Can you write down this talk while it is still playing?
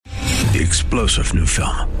The explosive new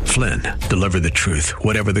film, Flynn, Deliver the Truth,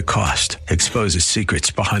 Whatever the Cost, exposes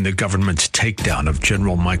secrets behind the government's takedown of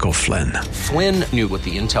General Michael Flynn. Flynn knew what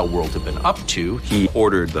the intel world had been up to. He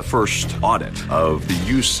ordered the first audit of the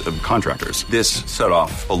use of contractors. This set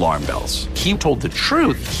off alarm bells. He told the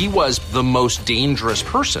truth. He was the most dangerous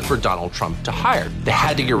person for Donald Trump to hire. They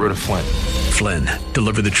had to get rid of Flynn. Flynn,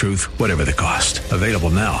 Deliver the Truth, Whatever the Cost. Available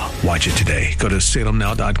now. Watch it today. Go to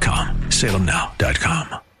salemnow.com.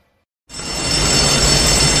 salemnow.com.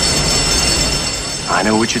 I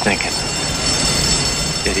know what you're thinking.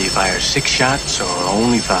 Did he fire 6 shots or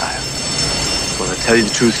only 5? Well, to tell you the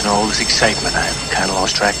truth, in all this excitement, I've kind of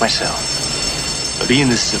lost track myself. But being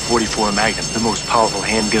this is a .44 Magnum, the most powerful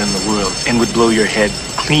handgun in the world, and would blow your head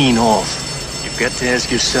clean off, you've got to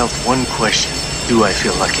ask yourself one question. Do I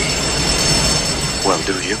feel lucky? Well,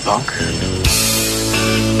 do you, punk?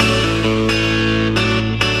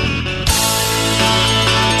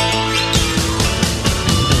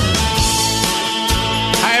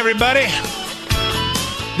 Hi, everybody.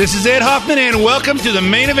 This is Ed Hoffman, and welcome to the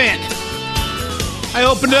main event. I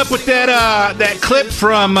opened up with that clip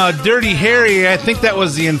from Dirty Harry. I think that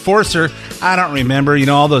was The Enforcer. I don't remember. You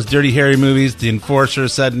know, all those Dirty Harry movies, The Enforcer,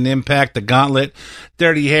 Sudden Impact, The Gauntlet,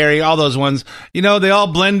 Dirty Harry, all those ones. You know, they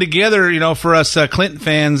all blend together, you know, for us Clinton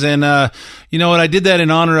fans. And, you know what, I did that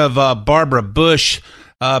in honor of Barbara Bush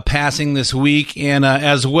passing this week. And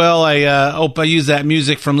as well, I use that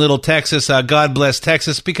music from Little Texas, God Bless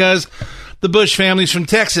Texas, because the Bush family's from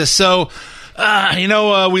Texas. So, you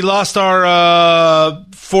know, we lost our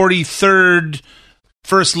 43rd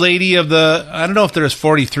First Lady of the, I don't know if there's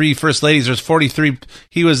 43 First Ladies. There's 43.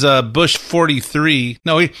 He was Bush 43.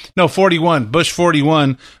 No, 41. Bush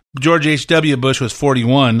 41. George H.W. Bush was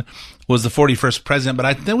 41, was the 41st president.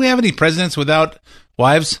 But do we have any presidents without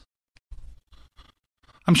wives?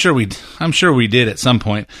 I'm sure we did at some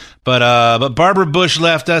point. But Barbara Bush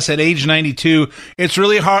left us at age 92. It's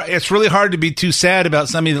really hard to be too sad about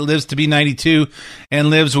somebody that lives to be 92 and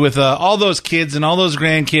lives with all those kids and all those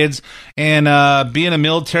grandkids, and being a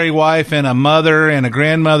military wife and a mother and a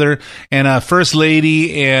grandmother and a first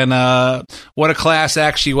lady, and what a class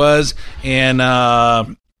act she was. And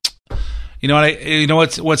you know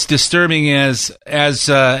what's disturbing is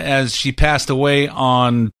as she passed away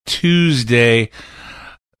on Tuesday,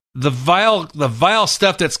 the vile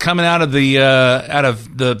stuff that's coming out of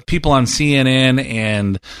the people on CNN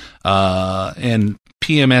and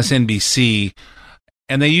PMSNBC,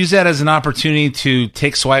 and they use that as an opportunity to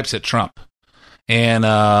take swipes at Trump. And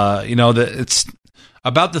you know, it's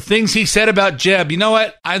about the things he said about Jeb. You know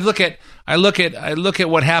what? I look at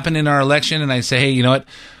what happened in our election, and I say, hey, you know what?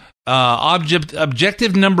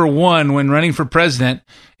 Objective number one when running for president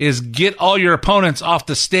is get all your opponents off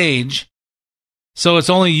the stage. So it's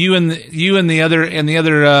only you and the other and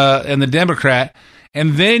the Democrat,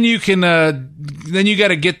 and then you can then you got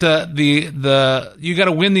to get you got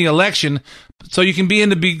to win the election so you can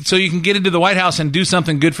get into the White House and do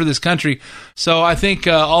something good for this country. So I think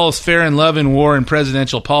all is fair in love and war in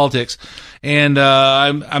presidential politics. And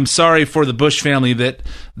I'm sorry for the Bush family that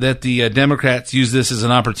the Democrats use this as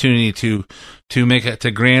an opportunity to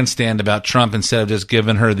grandstand about Trump instead of just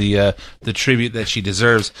giving her the tribute that she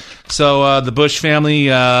deserves. So the Bush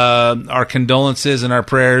family, our condolences and our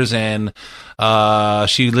prayers, and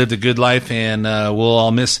she lived a good life, and we'll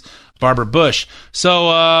all miss Barbara Bush. So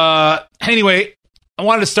anyway, I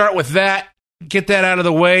wanted to start with that. Get that out of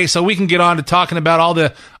the way so we can get on to talking about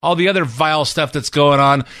all the other vile stuff that's going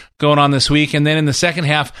on this week. And then in the second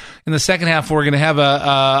half, we're going to have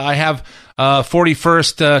I have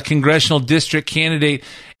 41st congressional district candidate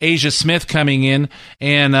Asia Smith coming in,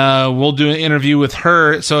 and we'll do an interview with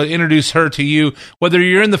her. So introduce her to you. Whether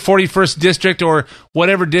you're in the 41st district or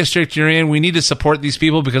whatever district you're in, we need to support these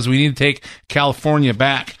people because we need to take California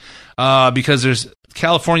back. Because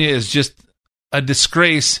California is just a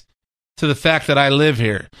disgrace to the fact that I live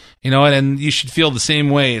here, you know, and you should feel the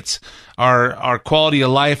same way. It's our quality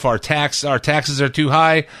of life, our taxes are too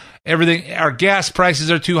high, everything, our gas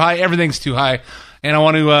prices are too high, everything's too high. And I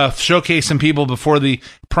want to showcase some people before the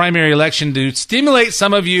primary election to stimulate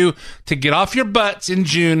some of you to get off your butts in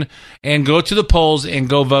June and go to the polls and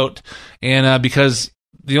go vote. And because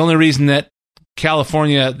the only reason that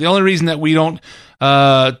we don't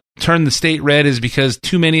turn the state red is because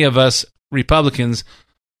too many of us Republicans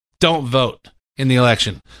don't vote in the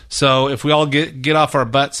election. So if we all get off our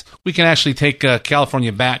butts, we can actually take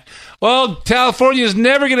California back. Well, California is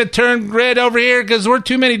never going to turn red over here because we're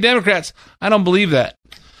too many Democrats. I don't believe that.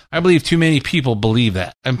 I believe too many people believe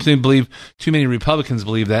that. I believe too many Republicans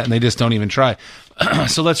believe that, and they just don't even try.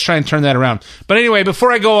 So let's try and turn that around. But anyway,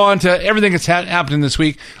 before I go on to everything that's happening this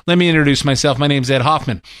week, let me introduce myself. My name's Ed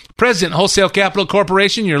Hoffman, President, Wholesale Capital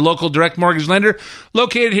Corporation, your local direct mortgage lender,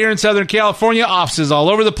 located here in Southern California, offices all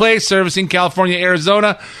over the place, servicing California,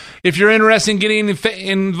 Arizona. If you're interested in getting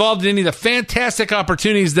involved in any of the fantastic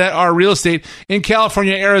opportunities that are real estate in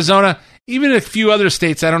California, Arizona, even a few other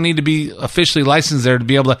states, I don't need to be officially licensed there to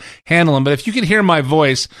be able to handle them. But if you can hear my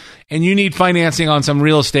voice and you need financing on some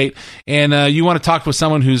real estate and you want to talk with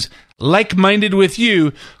someone who's like-minded with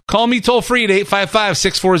you, call me toll-free at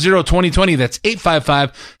 855-640-2020. That's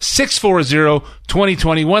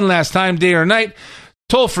 855-640-2020. One last time, day or night,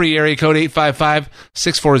 toll-free area code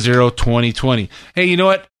 855-640-2020. Hey, you know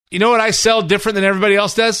what? You know what I sell different than everybody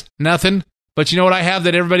else does? Nothing. But you know what I have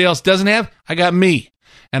that everybody else doesn't have? I got me.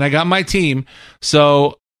 And I got my team.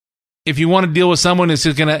 So if you want to deal with someone that's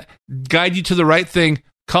going to guide you to the right thing,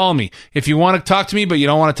 call me. If you want to talk to me, but you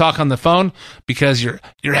don't want to talk on the phone because you're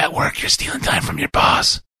at work, you're stealing time from your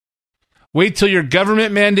boss, wait till your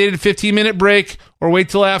government-mandated 15-minute break or wait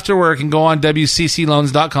till after work and go on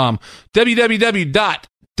WCCLoans.com,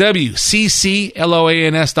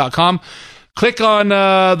 www.WCCLoans.com. Click on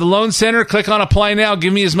the Loan Center. Click on Apply Now.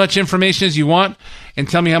 Give me as much information as you want and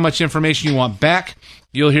tell me how much information you want back.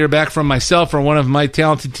 You'll hear back from myself or one of my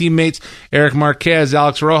talented teammates, Eric Marquez,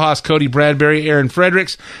 Alex Rojas, Cody Bradbury, Aaron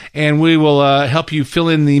Fredericks, and we will help you fill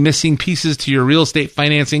in the missing pieces to your real estate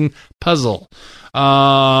financing puzzle.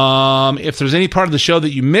 If there's any part of the show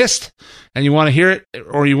that you missed and you want to hear it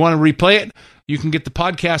or you want to replay it, you can get the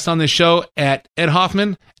podcast on this show at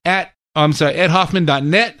edhoffman.net,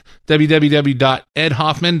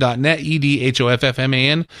 www.edhoffman.net,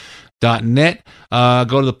 EDHOFFMAN.net.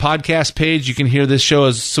 Go to the podcast page. You can hear this show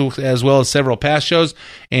as well as several past shows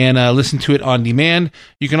and listen to it on demand.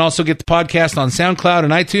 You can also get the podcast on SoundCloud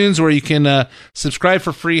and iTunes, where you can subscribe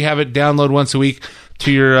for free, have it download once a week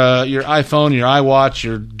to your iPhone, your iWatch,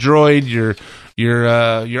 your Droid, your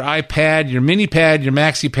iPad, your mini pad, your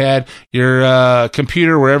maxi pad, your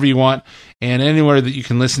computer, wherever you want, and anywhere that you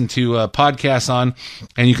can listen to podcasts on,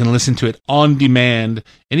 and you can listen to it on demand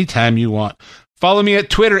anytime you want. Follow me at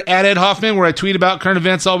Twitter at Ed Hoffman, where I tweet about current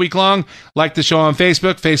events all week long. Like the show on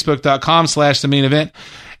Facebook, facebook.com/The Main Event.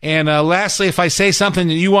 And lastly, if I say something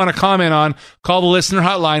that you want to comment on, call the listener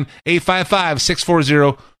hotline,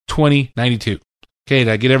 855-640-2092. Okay, did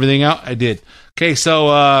I get everything out? I did. Okay,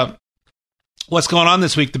 so what's going on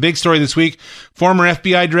this week? The big story this week, former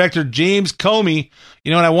FBI Director James Comey. You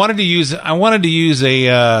know what, I wanted to use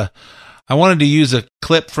a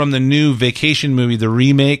clip from the new Vacation movie, the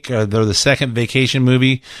remake, or the second Vacation movie.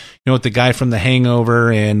 You know, with the guy from The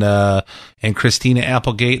Hangover and Christina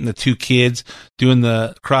Applegate and the two kids doing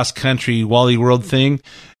the cross country Wally World thing,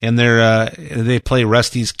 and they play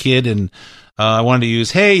Rusty's kid. And I wanted to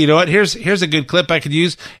use, hey, you know what? Here's a good clip I could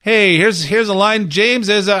use. Hey, here's a line. James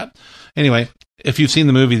is anyway. If you've seen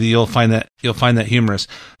the movie, you'll find that humorous.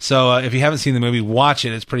 So if you haven't seen the movie, watch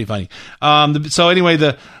it. It's pretty funny. So anyway,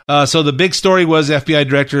 the big story was FBI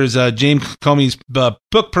Director James Comey's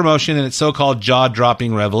book promotion and its so-called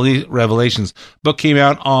jaw-dropping revelations. Book came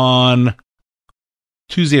out on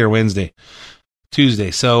Tuesday or Wednesday. Tuesday.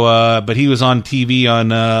 So, but he was on TV on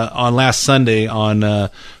last Sunday on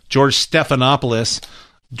George Stephanopoulos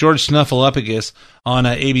on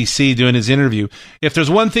ABC doing his interview. If there's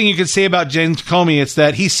one thing you could say about James Comey, it's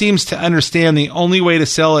that he seems to understand the only way to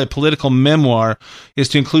sell a political memoir is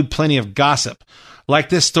to include plenty of gossip, like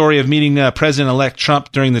this story of meeting President-elect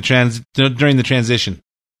Trump during the transition.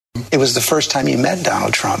 It was the first time you met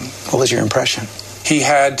Donald Trump. What was your impression? He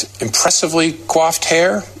had impressively coiffed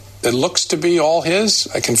hair that looks to be all his.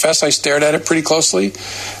 I confess I stared at it pretty closely,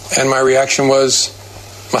 and my reaction was,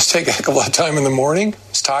 must take a heck of a lot of time in the morning.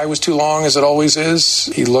 His tie was too long, as it always is.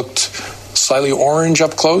 He looked slightly orange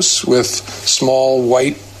up close with small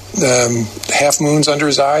white half moons under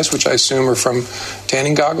his eyes, which I assume are from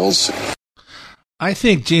tanning goggles. I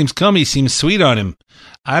think James Comey seems sweet on him.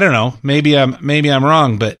 I don't know. Maybe I'm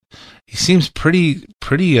wrong, but he seems pretty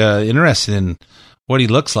interested in what he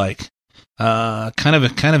looks like. Kind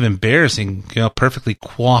of embarrassing. You know, perfectly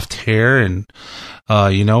coiffed hair and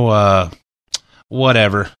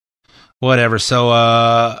whatever.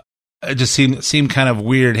 So, it just seemed kind of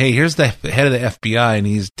weird. Hey, here's the head of the FBI, and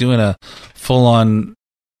he's doing a full-on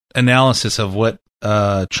analysis of what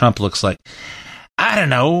Trump looks like. I don't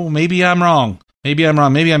know. Maybe I'm wrong. Maybe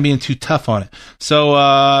I'm being too tough on it. So,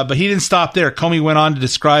 but he didn't stop there. Comey went on to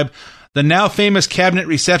describe the now famous cabinet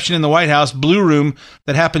reception in the White House, Blue Room,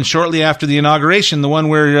 that happened shortly after the inauguration, the one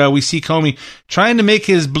where we see Comey trying to make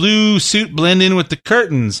his blue suit blend in with the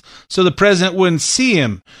curtains so the president wouldn't see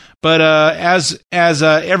him. But as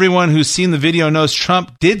everyone who's seen the video knows,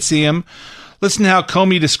 Trump did see him. Listen to how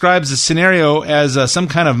Comey describes the scenario as some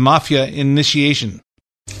kind of mafia initiation.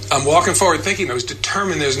 I'm walking forward thinking I was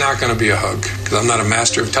determined there's not going to be a hug because I'm not a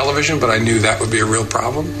master of television, but I knew that would be a real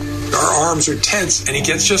problem. Our arms are tense, and he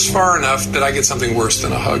gets just far enough that I get something worse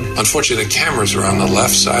than a hug. Unfortunately, the cameras are on the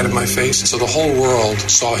left side of my face, so the whole world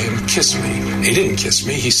saw him kiss me. He didn't kiss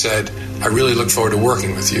me. He said, I really look forward to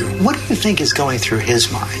working with you. What do you think is going through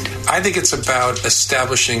his mind? I think it's about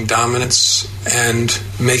establishing dominance and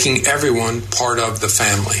making everyone part of the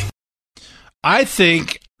family. I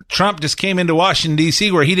think Trump just came into Washington,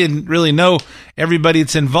 D.C., where he didn't really know everybody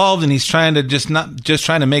that's involved, and he's trying to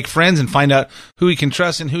trying to make friends and find out who he can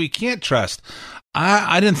trust and who he can't trust.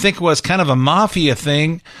 I didn't think it was kind of a mafia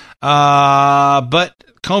thing, but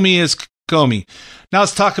Comey is Comey. Now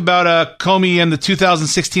let's talk about Comey and the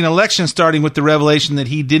 2016 election, starting with the revelation that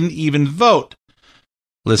he didn't even vote.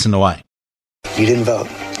 Listen to why. You didn't vote?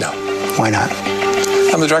 No. Why not?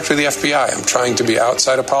 I'm the director of the FBI. I'm trying to be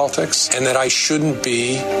outside of politics, and that I shouldn't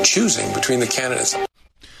be choosing between the candidates.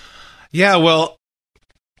 Yeah, well,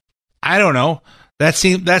 I don't know. That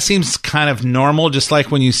seems kind of normal. Just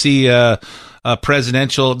like when you see the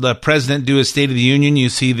president do a State of the Union, you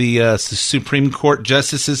see the Supreme Court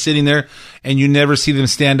justices sitting there, and you never see them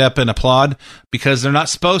stand up and applaud because they're not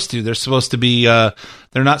supposed to. They're supposed to be. They're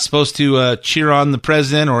not supposed to cheer on the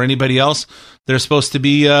president or anybody else. They're supposed to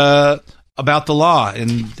be about the law,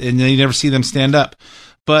 and you never see them stand up.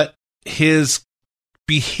 But his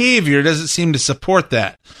behavior doesn't seem to support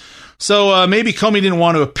that. So maybe Comey didn't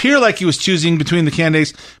want to appear like he was choosing between the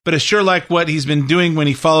candidates, but it's sure like what he's been doing when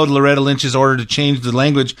he followed Loretta Lynch's order to change the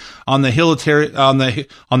language on the Hillary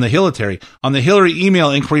email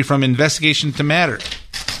inquiry from investigation to matter.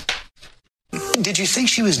 Did you think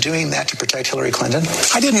she was doing that to protect Hillary Clinton?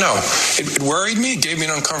 I didn't know. It worried me. It gave me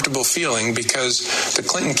an uncomfortable feeling because the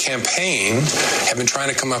Clinton campaign had been trying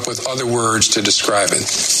to come up with other words to describe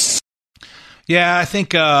it. Yeah, I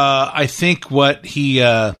think what he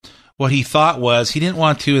thought was he didn't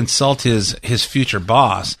want to insult his future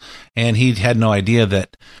boss, and he had no idea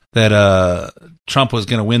that Trump was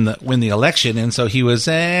going to win the election, and so he was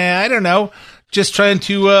I don't know, just trying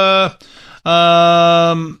to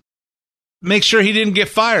make sure he didn't get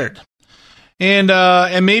fired, and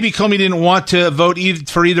maybe Comey didn't want to vote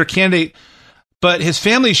for either candidate, but his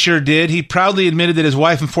family sure did. He proudly admitted that his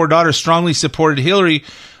wife and 4 daughters strongly supported Hillary.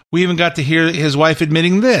 We even got to hear his wife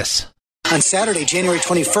admitting this. On Saturday, January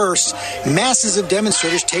 21st, masses of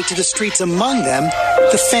demonstrators take to the streets, among them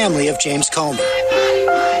the family of James Comey.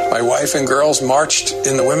 My wife and girls marched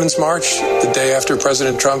in the Women's March the day after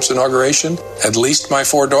President Trump's inauguration. At least my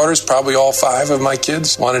 4 daughters, probably all 5 of my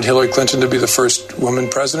kids, wanted Hillary Clinton to be the first woman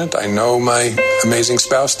president. I know my amazing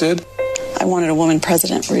spouse did. I wanted a woman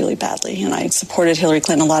president really badly, and I supported Hillary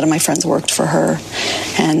Clinton. A lot of my friends worked for her,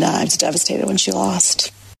 and I was devastated when she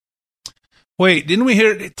lost. Wait, didn't we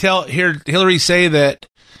hear Hillary say that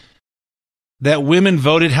women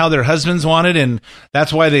voted how their husbands wanted, and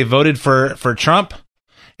that's why they voted for Trump?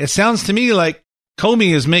 It sounds to me like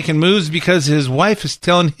Comey is making moves because his wife is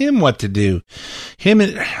telling him what to do.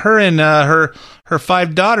 Her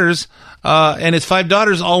 5 daughters, and his 5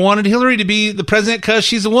 daughters all wanted Hillary to be the president because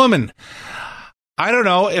she's a woman. I don't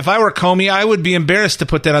know. If I were Comey, I would be embarrassed to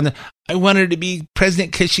put that on there. I wanted her to be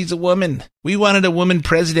president because she's a woman. We wanted a woman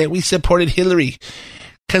president. We supported Hillary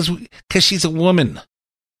because she's a woman.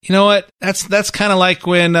 You know what? That's kind of like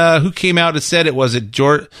when who came out and said it? Was it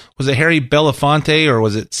Harry Belafonte or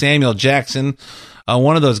was it Samuel Jackson?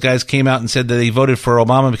 One of those guys came out and said that he voted for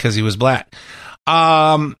Obama because he was black.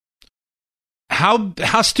 How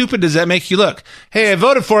stupid does that make you look? Hey, I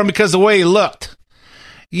voted for him because of the way he looked.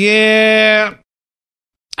 Yeah.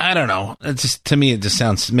 I don't know. It's just, to me, it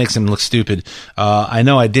just makes him look stupid. I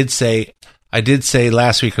know I did say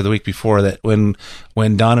last week or the week before that when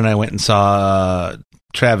Dawn and I went and saw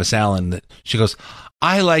Travis Allen, that she goes,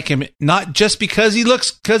 I like him not just because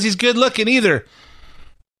he's good looking either.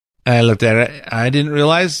 I looked at it. I didn't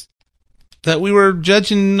realize that we were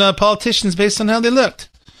judging politicians based on how they looked.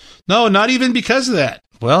 No, not even because of that.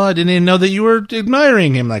 Well, I didn't even know that you were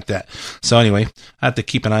admiring him like that. So anyway, I have to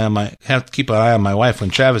keep an eye on my wife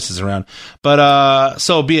when Travis is around. But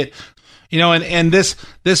so be it. You know, and this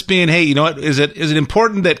being, hey, you know what? Is it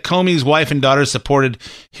important that Comey's wife and daughter supported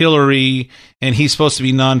Hillary and he's supposed to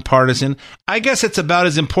be nonpartisan? I guess it's about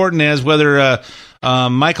as important as whether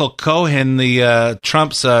Michael Cohen, the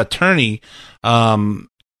Trump's attorney,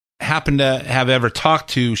 happen to have ever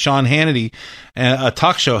talked to Sean Hannity, a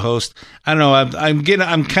talk show host. I don't know.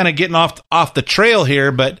 I'm kind of getting off the trail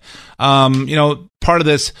here, but part of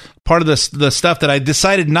the stuff that I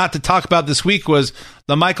decided not to talk about this week was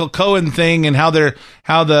the Michael Cohen thing and how the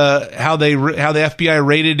FBI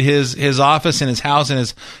raided his office and his house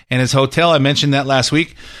and his hotel. I mentioned that last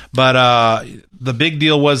week, but the big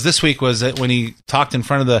deal was this week was that when he talked in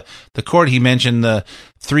front of the court, he mentioned the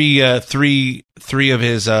three of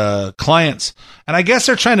his clients, and I guess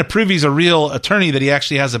they're trying to prove he's a real attorney, that he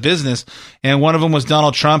actually has a business, and one of them was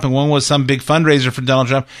Donald Trump, and one was some big fundraiser for Donald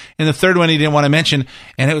Trump, and the third one he didn't want to mention,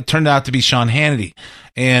 and it turned out to be Sean Hannity.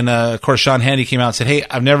 And of course, Sean Hannity came out and said, "Hey,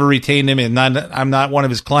 I've never retained him, and I'm not one of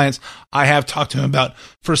his clients. I have talked to him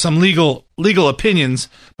for some legal opinions,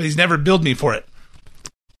 but he's never billed me for it."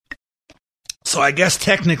 So I guess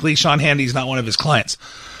technically Sean Hannity's not one of his clients.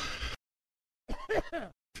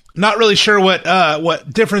 Not really sure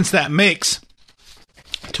what difference that makes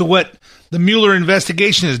to what the Mueller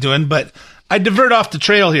investigation is doing, but I divert off the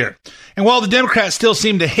trail here. And while the Democrats still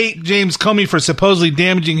seem to hate James Comey for supposedly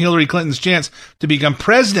damaging Hillary Clinton's chance to become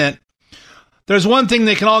president, there's one thing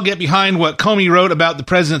they can all get behind: what Comey wrote about the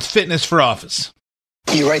president's fitness for office.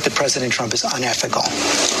 You write that President Trump is unethical,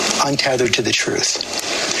 untethered to the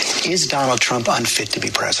truth. Is Donald Trump unfit to be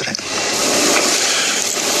president?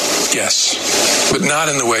 Yes, but not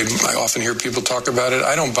in the way I often hear people talk about it.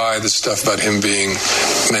 I don't buy the stuff about him being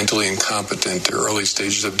mentally incompetent or early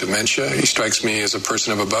stages of dementia. He strikes me as a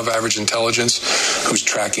person of above average intelligence who's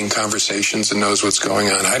tracking conversations and knows what's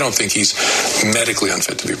going on. I don't think he's medically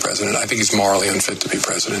unfit to be president. I think he's morally unfit to be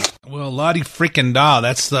president. Well, Lottie freaking da,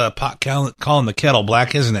 that's the pot calling the kettle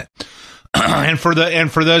black, isn't it? and for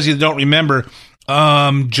those of you that don't remember,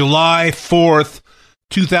 July 4th,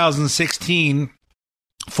 2016,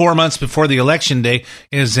 4 months before the election day,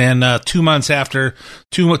 is in 2 months after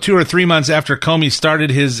 2 or 3 months after Comey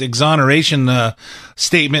started his exoneration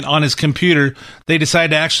statement on his computer, they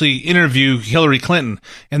decided to actually interview Hillary Clinton.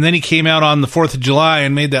 And then he came out on the 4th of July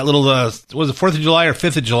and made that little, was it 4th of July or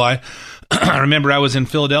 5th of July? I remember I was in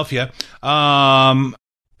Philadelphia.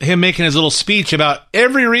 Him making his little speech about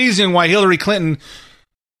every reason why Hillary Clinton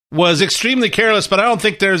was extremely careless, but I don't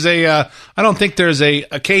think there's a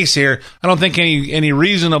case here. I don't think any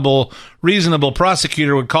reasonable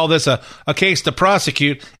prosecutor would call this a case to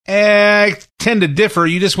prosecute. I tend to differ.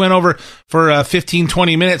 You just went over for 15,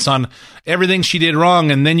 20 minutes on everything she did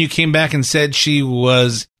wrong, and then you came back and said she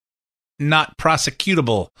was not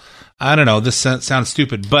prosecutable. I don't know. This sounds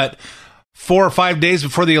stupid, but 4 or 5 days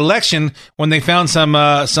before the election, when they found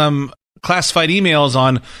some classified emails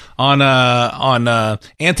on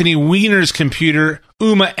Anthony Weiner's computer,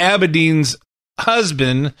 Uma Abedin's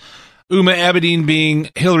husband, Uma Abedin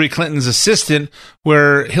being Hillary Clinton's assistant,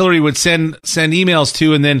 where Hillary would send emails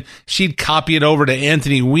to, and then she'd copy it over to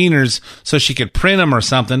Anthony Weiner's so she could print them or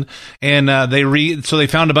something. And so they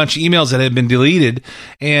found a bunch of emails that had been deleted,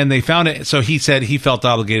 and they found it. So he said he felt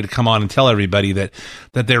obligated to come on and tell everybody that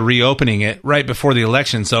they're reopening it right before the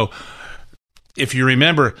election. So if you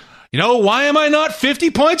remember, why am I not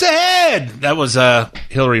 50 points ahead? That was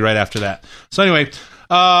Hillary right after that. So anyway,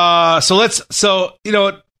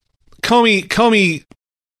 Comey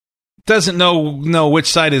doesn't know which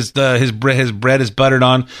side his bread is buttered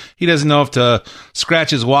on. He doesn't know if to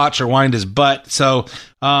scratch his watch or wind his butt. So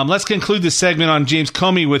let's conclude this segment on James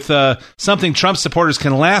Comey with something Trump supporters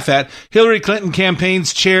can laugh at. Hillary Clinton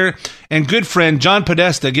campaign's chair and good friend John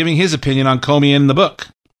Podesta giving his opinion on Comey in the book.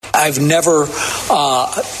 I've never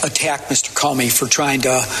attacked Mr. Comey for trying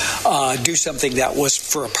to do something that was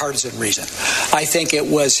for a partisan reason. I think it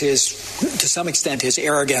was to some extent, his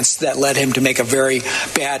arrogance that led him to make a very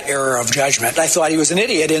bad error of judgment. I thought he was an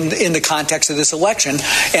idiot in the context of this election,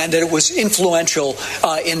 and that it was influential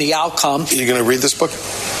in the outcome. Are you going to read this book?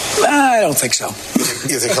 I don't think so.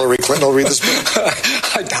 You think Hillary Clinton will read this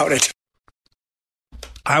book? I doubt it.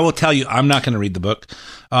 I will tell you, I'm not going to read the book.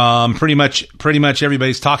 Pretty much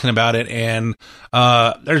everybody's talking about it, and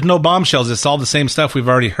there's no bombshells. It's all the same stuff we've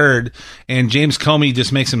already heard, and James Comey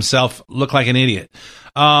just makes himself look like an idiot.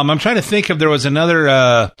 I'm trying to think if there was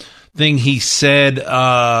another thing he said.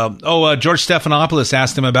 George Stephanopoulos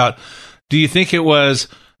asked him about, do you think it was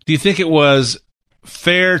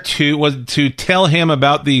fair to tell him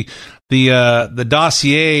about the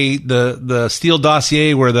dossier, the Steele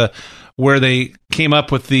dossier, where they came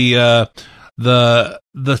up with the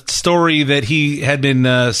story that he had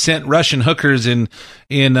been sent Russian hookers in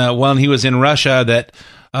when he was in Russia that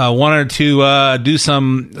wanted to do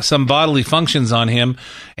some bodily functions on him,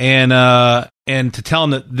 and to tell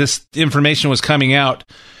him that this information was coming out.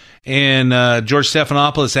 and George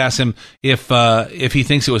Stephanopoulos asked him if he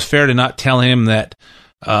thinks it was fair to not tell him that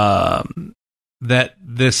that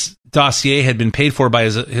this dossier had been paid for by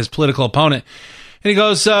his political opponent, and he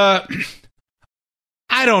goes, "I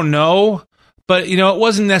don't know, but it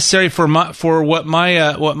wasn't necessary for what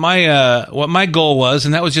my goal was,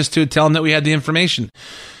 and that was just to tell him that we had the information."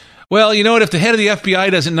 Well, you know what? If the head of the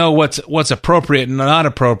FBI doesn't know what's appropriate and not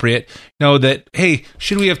appropriate, that, hey,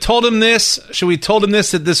 should we have told him this? Should we have told him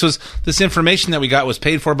that this information that we got was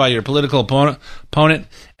paid for by your political opponent?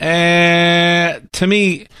 To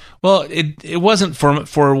me, well, it wasn't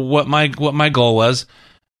for what my goal was.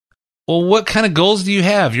 Well, what kind of goals do you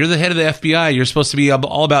have? You're the head of the FBI. You're supposed to be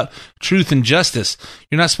all about truth and justice.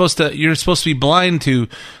 You're supposed to be blind to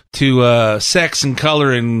sex and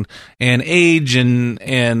color and age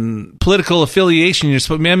and political affiliation. You're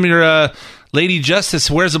supposed to remember Lady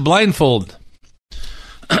Justice wears a blindfold.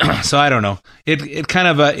 So I don't know. It kind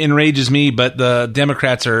of enrages me, but the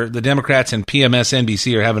Democrats and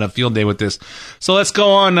PMSNBC are having a field day with this. So let's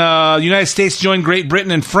go on. United States joined Great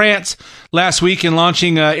Britain and France last week in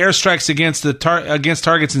launching airstrikes against against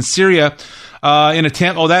targets in Syria in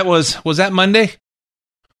attempt. Oh, was that Monday? I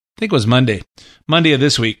think it was Monday of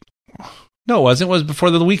this week. No, it wasn't. It was before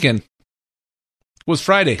the weekend. It was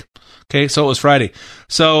Friday. Okay, so it was Friday.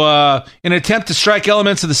 So, in an attempt to strike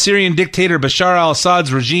elements of the Syrian dictator Bashar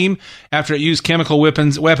al-Assad's regime after it used chemical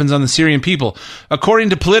weapons on the Syrian people. According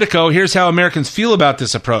to Politico, here's how Americans feel about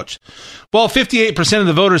this approach. Well, 58% of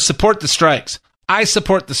the voters support the strikes. I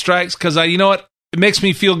support the strikes because you know what? It makes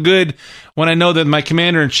me feel good when I know that my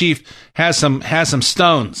commander-in-chief has some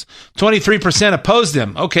stones. 23% oppose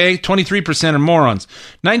them. Okay, 23% are morons.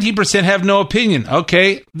 19% have no opinion.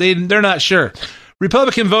 Okay, they're not sure.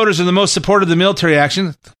 Republican voters are the most supportive of the military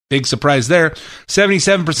action. Big surprise there.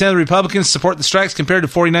 77% of the Republicans support the strikes compared to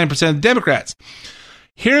 49% of the Democrats.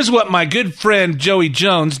 Here's what my good friend Joey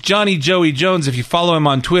Jones, Johnny Joey Jones, if you follow him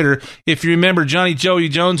on Twitter, if you remember, Johnny Joey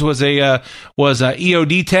Jones was a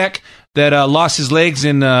EOD tech that lost his legs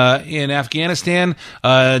in Afghanistan,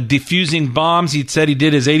 defusing bombs. He said he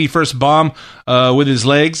did his 81st bomb with his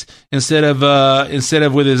legs instead of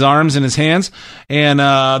with his arms and his hands.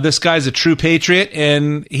 And this guy's a true patriot,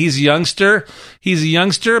 and he's a youngster. He's a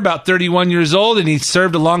youngster, about 31 years old, and he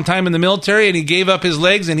served a long time in the military, and he gave up his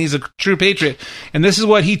legs, and he's a true patriot. And this is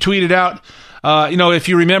what he tweeted out. If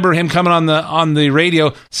you remember him coming on the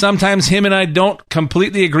radio, sometimes him and I don't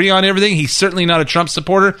completely agree on everything. He's certainly not a Trump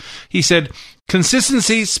supporter. He said,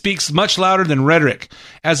 "Consistency speaks much louder than rhetoric.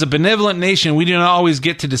 As a benevolent nation, we do not always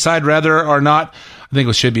get to decide whether or not we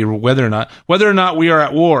are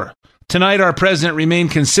at war. Tonight, our president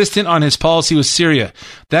remained consistent on his policy with Syria.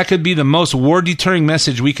 That could be the most war-deterring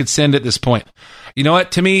message we could send at this point." You know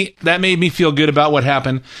what? To me, that made me feel good about what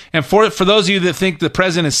happened. And for those of you that think the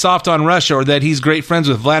president is soft on Russia or that he's great friends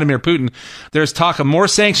with Vladimir Putin, there's talk of more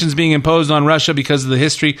sanctions being imposed on Russia because of the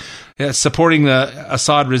history supporting the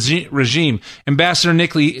Assad regime. Ambassador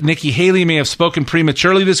Nikki Haley may have spoken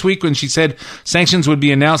prematurely this week when she said sanctions would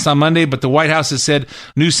be announced on Monday, but the White House has said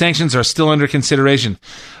new sanctions are still under consideration.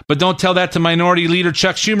 But don't tell that to Minority Leader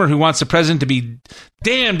Chuck Schumer, who wants the president to be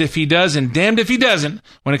damned if he does and damned if he doesn't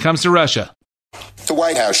when it comes to Russia. The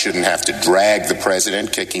White House shouldn't have to drag the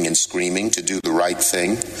president kicking and screaming to do the right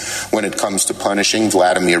thing when it comes to punishing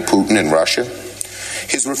Vladimir Putin and Russia.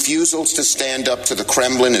 His refusals to stand up to the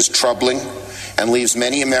Kremlin is troubling and leaves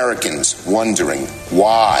many Americans wondering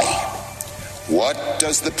why. What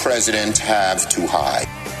does the president have to hide?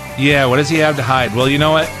 Yeah, what does he have to hide? Well, you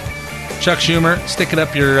know what? Chuck Schumer, stick it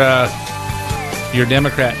up your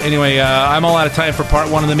Democrat. Anyway, I'm all out of time for part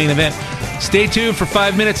one of the main event. Stay tuned for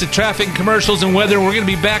 5 minutes of traffic and commercials and weather. We're going to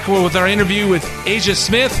be back with our interview with Asia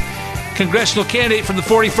Smith, congressional candidate from the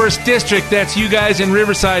 41st District. That's you guys in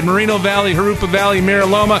Riverside, Moreno Valley, Jurupa Valley, Mira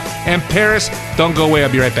Loma, and Paris. Don't go away.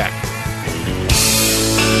 I'll be right back.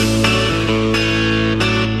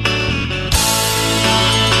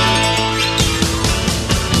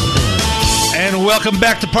 And welcome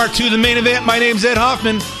back to part two of the main event. My name's Ed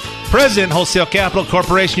Hoffman, President, Wholesale Capital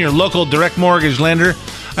Corporation, your local direct mortgage lender.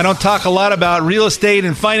 I don't talk a lot about real estate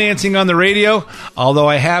and financing on the radio, although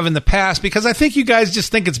I have in the past, because I think you guys just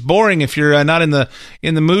think it's boring if you're not in the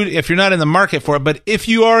mood, if you're not in the market for it. But if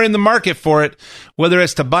you are in the market for it, whether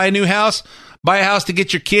it's to buy a new house, buy a house to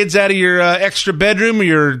get your kids out of your extra bedroom or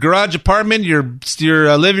your garage apartment, your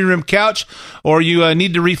living room couch, or you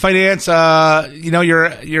need to refinance,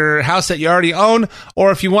 your house that you already own,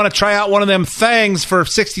 or if you want to try out one of them things for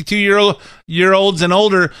 62-year-olds and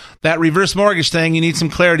older, that reverse mortgage thing, you need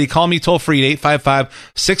some clarity. Call me toll free at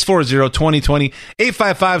 855-640-2020,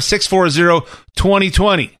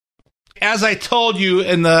 855-640-2020. as I told you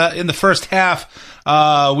in the first half,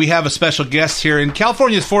 we have a special guest here in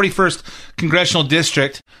California's 41st Congressional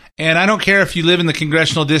District. And I don't care if you live in the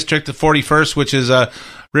Congressional District, the 41st, which is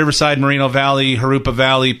Riverside, Moreno Valley, Jurupa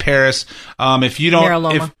Valley, Paris. If you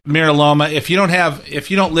don't, Mariloma, if you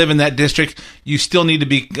don't live in that district, you still need to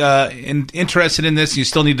be interested in this. You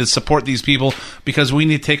still need to support these people because we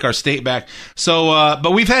need to take our state back. So,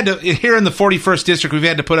 but we've had to, here in the 41st district, we've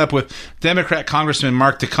had to put up with Democrat Congressman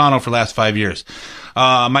Mark Takano for the last 5 years.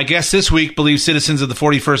 My guest this week believes citizens of the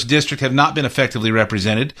 41st district have not been effectively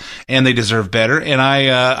represented, and they deserve better. And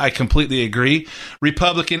I completely agree.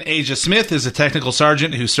 Republican Asia Smith is a technical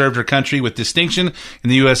sergeant who served her country with distinction in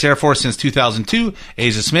the U.S. Air Force since 2002.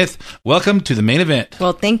 Asia Smith, welcome to the main event.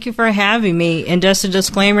 Well, thank you for having me. And just a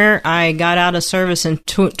disclaimer, I got out of service in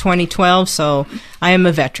 2012, so I am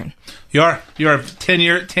a veteran. You are 10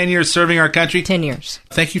 years serving our country? 10 years.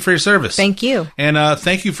 Thank you for your service. Thank you. And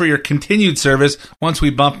thank you for your continued service once we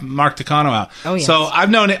bump Mark Takano out. Oh, yes. So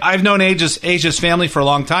I've known Asia's family for a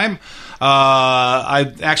long time.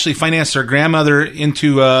 I actually financed their grandmother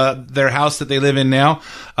into their house that they live in now,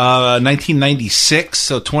 1996,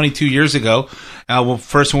 so 22 years ago. When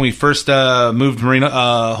we first moved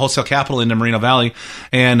Wholesale Capital into Moreno Valley,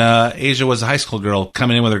 and Asia was a high school girl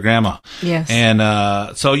coming in with her grandma. Yes.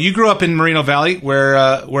 And so you grew up in Moreno Valley,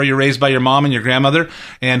 where you're raised by your mom and your grandmother,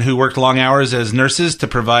 and who worked long hours as nurses to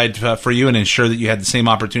provide for you and ensure that you had the same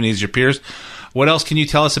opportunities as your peers. What else can you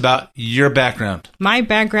tell us about your background? My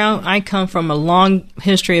background, I come from a long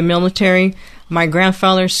history of military. My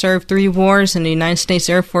grandfather served 3 wars in the United States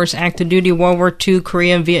Air Force, active duty, World War II,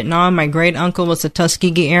 Korea, and Vietnam. My great uncle was a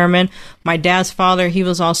Tuskegee Airman. My dad's father, he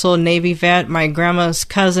was also a Navy vet. My grandma's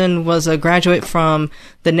cousin was a graduate from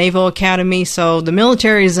the Naval Academy. So the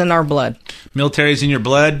military is in our blood. Military is in your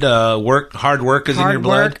blood. Hard work is in your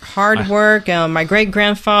blood. Hard work. My great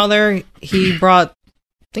grandfather, he brought,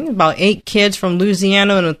 I think, about 8 kids from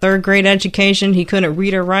Louisiana in a 3rd grade education. He couldn't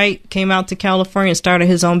read or write, came out to California and started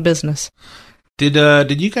his own business.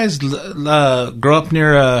 Did you guys grow up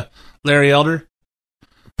near Larry Elder?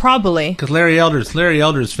 Probably, because Larry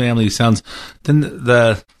Elder's family sounds very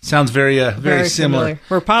similar.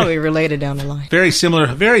 We're probably related down the line. Very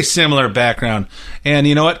similar background. And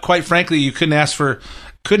you know what? Quite frankly, you couldn't ask for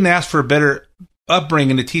a better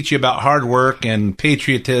upbringing to teach you about hard work and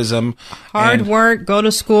patriotism. Hard work, go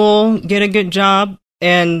to school, get a good job,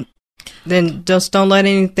 and then just don't let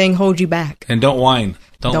anything hold you back. And don't whine.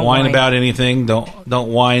 Don't whine about anything. Don't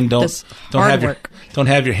whine. Don't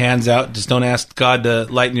have your hands out. Just don't ask God to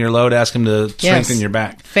lighten your load. Ask Him to strengthen your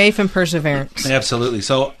back. Faith and perseverance. Absolutely.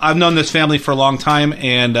 So I've known this family for a long time,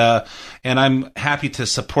 and I'm happy to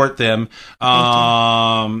support them.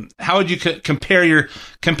 How would you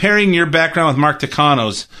comparing your background with Mark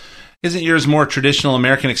Takano's? Isn't yours more traditional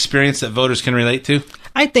American experience that voters can relate to?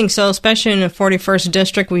 I think so, especially in the 41st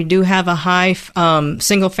District. We do have a high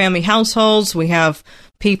single-family households. We have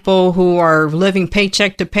people who are living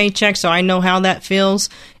paycheck to paycheck, so I know how that feels.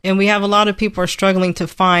 And we have a lot of people are struggling to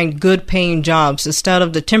find good-paying jobs. Instead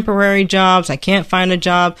of the temporary jobs, I can't find a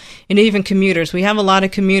job. And even commuters. We have a lot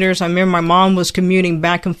of commuters. I remember my mom was commuting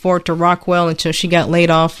back and forth to Rockwell until she got laid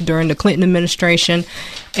off during the Clinton administration,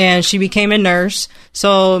 and she became a nurse.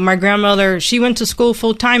 So my grandmother, she went to school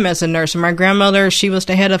full-time as a nurse, and my grandmother, she was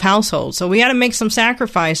the head of household. So we had to make some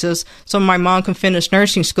sacrifices so my mom could finish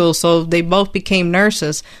nursing school, so they both became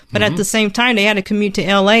nurses. But at the same time, they had to commute to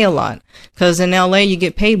L.A. a lot, because in L.A. you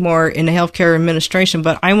get paid more in the healthcare administration.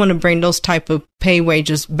 But I want to bring those type of pay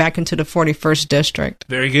wages back into the 41st District.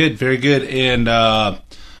 Very good, very good. And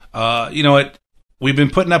you know what? We've been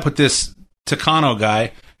putting up with this Takano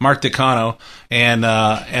guy, Mark Takano, and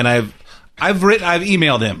I've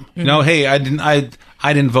emailed him. You know, hey, I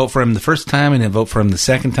didn't vote for him the first time. I didn't vote for him the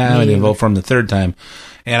second time. I didn't vote for him the third time.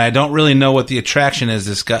 And I don't really know what the attraction is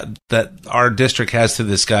this guy that our district has to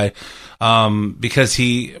this guy, because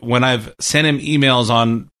when I've sent him emails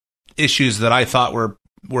on issues that I thought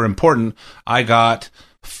were important, I got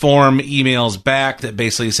form emails back that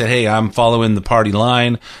basically said, hey, I'm following the party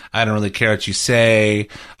line. I don't really care what you say.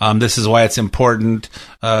 This is why it's important,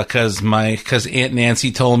 because Aunt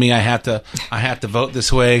Nancy told me I have to vote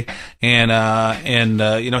this way. And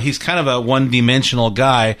you know, he's kind of a one-dimensional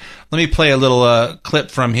guy. Let me play a little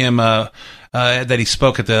clip from him that he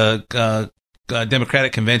spoke at the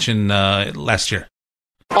Democratic Convention last year.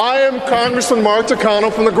 I am Congressman Mark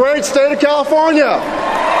Takano from the great state of California.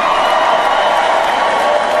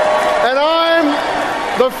 And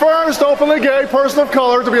I'm the first openly gay person of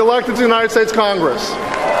color to be elected to the United States Congress.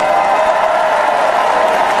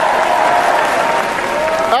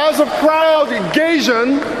 As a proud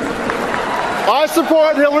Gaysian I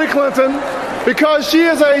support Hillary Clinton because she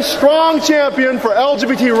is a strong champion for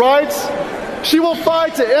LGBT rights. She will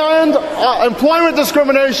fight to end employment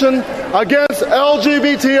discrimination against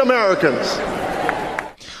LGBT Americans.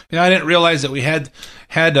 I didn't realize that we had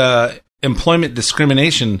employment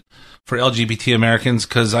discrimination for LGBT Americans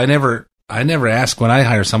because I never ask when I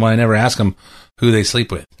hire someone. I never ask them who they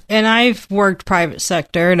sleep with. And I've worked private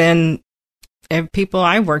sector, and people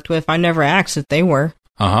I worked with, I never asked if they were.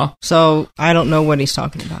 So I don't know what he's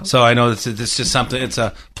talking about. So I know this is just something. It's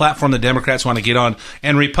a platform the Democrats want to get on,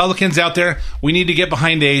 and Republicans out there, we need to get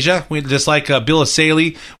behind Asia. We just like Bill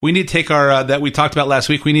Asalee. We need to take our that we talked about last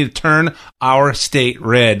week. We need to turn our state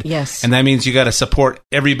red. Yes, and that means you got to support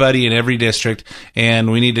everybody in every district,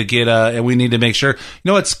 and we need to get and we need to make sure.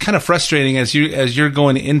 You know, it's kind of frustrating as you're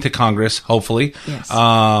going into Congress. Hopefully, yes.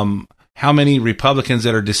 How many Republicans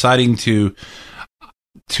that are deciding to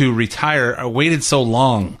retire are waited so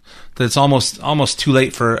long that it's almost too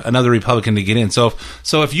late for another Republican to get in. So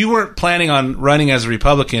if you weren't planning on running as a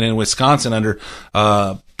Republican in Wisconsin under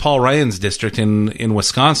Paul Ryan's district in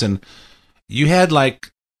Wisconsin, you had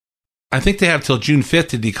I think they have till June 5th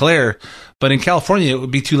to declare, but in California it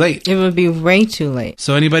would be too late. It would be way too late.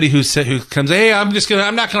 So anybody who comes, hey, I'm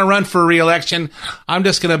not going to run for re-election. I'm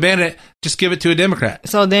just going to abandon it. Just give it to a Democrat.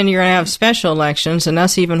 So then you're going to have special elections, and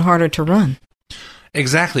that's even harder to run.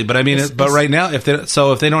 Exactly, but I mean, but right now, if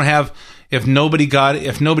nobody got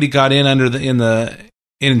in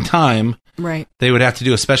in time, right, they would have to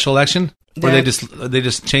do a special election, or they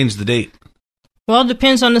just changed the date. Well, it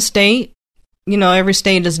depends on the state. You know, every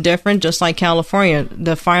state is different. Just like California,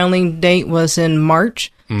 the filing date was in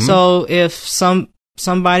March. Mm-hmm. So if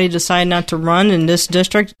somebody decided not to run in this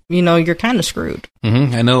district, you know, you're kind of screwed.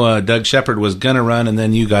 Mm-hmm. I know Doug Shepard was gonna run, and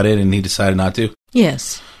then you got in, and he decided not to.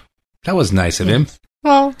 Yes. That was nice of him.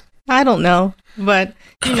 Well, I don't know, but,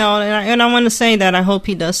 you know, and I want to say that I hope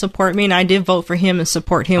he does support me, and I did vote for him and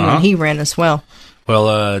support him when he ran as well.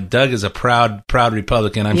 Well, Doug is a proud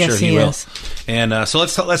Republican. I'm sure he will. Is. And so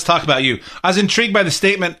let's talk about you. I was intrigued by the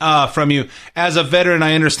statement from you. As a veteran,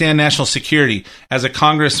 I understand national security. As a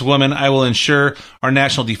congresswoman, I will ensure our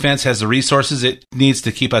national defense has the resources it needs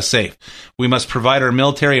to keep us safe. We must provide our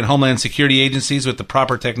military and homeland security agencies with the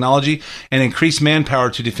proper technology and increase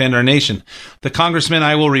manpower to defend our nation. The congressman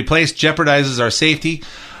I will replace jeopardizes our safety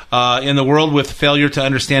in the world with failure to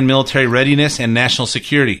understand military readiness and national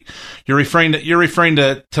security. You're referring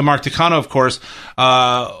to Mark Takano, of course.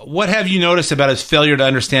 What have you noticed about his failure to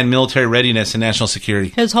understand military readiness and national security?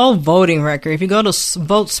 His whole voting record. If you go to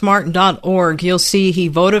votesmart.org, you'll see he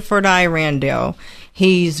voted for the Iran deal.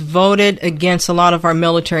 He's voted against a lot of our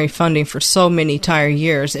military funding for so many entire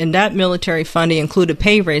years, and that military funding included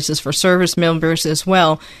pay raises for service members as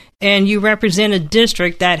well. And you represent a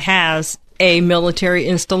district that has a military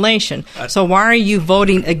installation. So why are you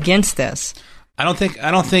voting against this? I don't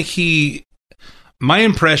think he. My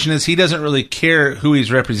impression is he doesn't really care who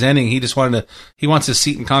he's representing. He wants a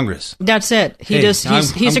seat in Congress. That's it. He's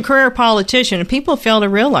a career politician, and people fail to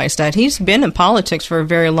realize that he's been in politics for a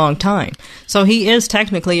very long time. So he is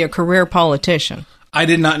technically a career politician. I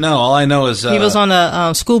did not know. All I know is he was on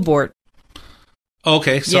a school board.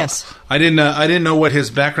 Okay, so yes. I didn't know what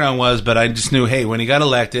his background was, but I just knew, hey, when he got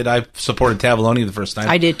elected, I supported Tavallone the first time.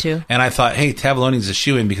 I did too. And I thought, hey, Tavallone's a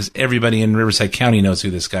shoo-in because everybody in Riverside County knows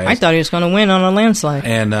who this guy is. I thought he was going to win on a landslide.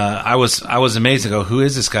 And I was amazed to go, who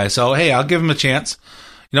is this guy? So, hey, I'll give him a chance.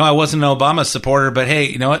 You know, I wasn't an Obama supporter, but hey,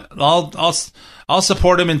 you know what? I'll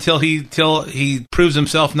support him until he proves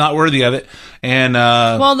himself not worthy of it. And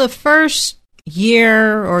well, the first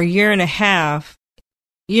year or year and a half,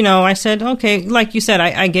 you know, I said, okay, like you said,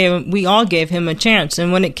 we all gave him a chance.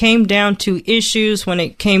 And when it came down to issues, when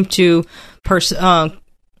it came to, what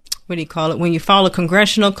do you call it? When you file a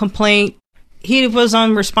congressional complaint, he was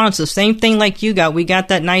unresponsive. Same thing like you got. We got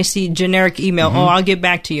that nice generic email. Mm-hmm. Oh, I'll get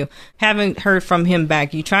back to you. Haven't heard from him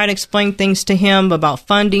back. You try to explain things to him about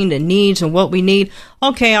funding, the needs, and what we need.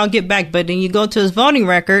 Okay, I'll get back. But then you go to his voting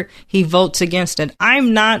record, he votes against it.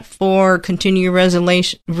 I'm not for continuing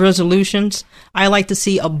resolutions. I like to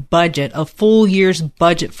see a budget, a full year's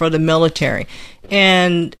budget for the military.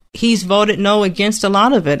 And he's voted no against a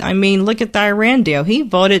lot of it. I mean, look at the Iran deal. He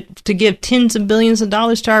voted to give tens of billions of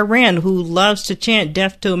dollars to Iran, who loves to chant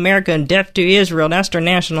death to America and death to Israel. That's their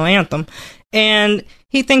national anthem. And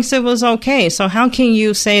he thinks it was okay. So how can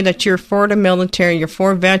you say that you're for the military, you're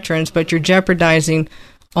for veterans, but you're jeopardizing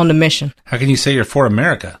on the mission? How can you say you're for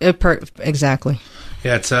America? Exactly.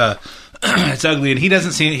 Yeah, it's It's ugly, and he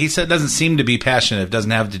doesn't seem to be passionate. It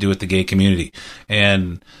doesn't have to do with the gay community,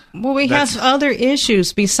 and well, we have other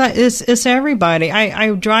issues besides. It's everybody.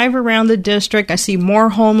 I drive around the district. I see more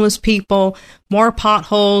homeless people, more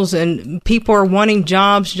potholes, and people are wanting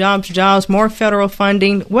jobs, more federal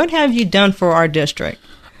funding. What have you done for our district?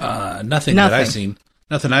 Nothing that I've seen.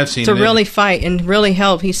 Nothing I've seen to really fight and really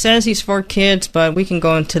help. He says he's for kids, but we can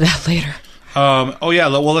go into that later.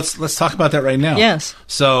 Well, let's talk about that right now. Yes.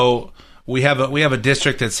 So we have a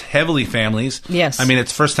district that's heavily families. Yes. I mean,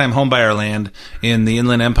 it's first time home buyer land in the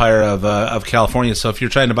Inland Empire of California. So if you're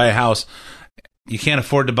trying to buy a house, you can't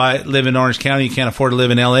afford to live in Orange County. You can't afford to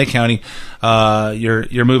live in LA County.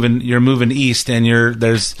 You're moving east, and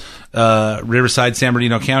there's Riverside, San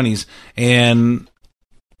Bernardino counties, and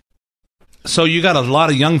so you got a lot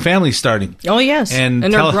of young families starting. Oh, yes, and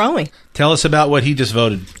they're growing. Tell us about what he just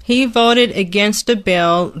voted. He voted against a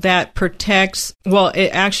bill that protects, it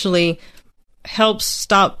actually helps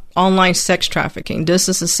stop online sex trafficking. This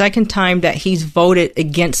is the second time that he's voted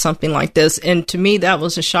against something like this, and to me, that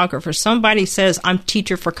was a shocker. For somebody says, I'm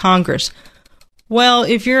teacher for Congress. Well,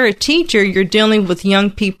 if you're a teacher, you're dealing with young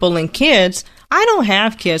people and kids. I don't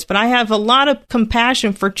have kids, but I have a lot of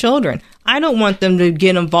compassion for children. I don't want them to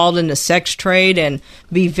get involved in the sex trade and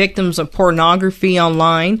be victims of pornography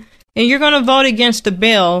online. And you're going to vote against a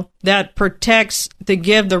bill that protects to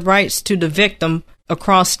give the rights to the victim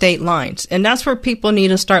across state lines. And that's where people need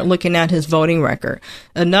to start looking at his voting record.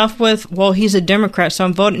 Enough with, he's a Democrat, so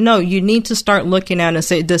I'm voting. No, you need to start looking at it and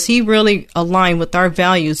say, does he really align with our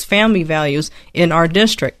values, family values in our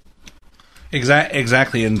district?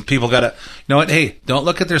 Exactly, and people gotta know what. Hey, don't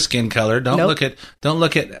look at their skin color. Don't look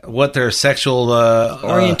at what their sexual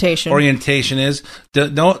orientation is.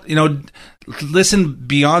 Don't listen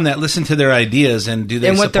beyond that. Listen to their ideas, and do they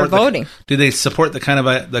and what support they're voting? Do they support the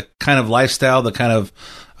kind of lifestyle, the kind of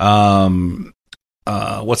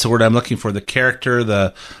what's the word I'm looking for? The character,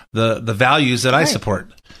 the values that I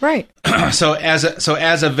support. Right. So as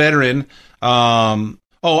a veteran.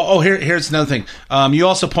 Here's another thing. You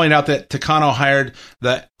also point out that Takano hired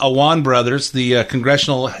the Awan brothers, the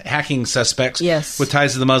congressional hacking suspects, with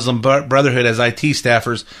ties to the Muslim Brotherhood as IT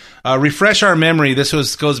staffers. Refresh our memory.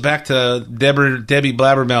 This goes back to Debbie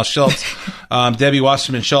Blabbermouth Schultz, Debbie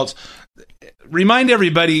Wasserman Schultz. Remind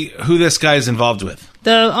everybody who this guy is involved with.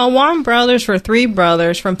 The Awan brothers were three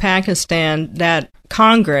brothers from Pakistan that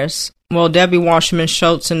Congress, Debbie Wasserman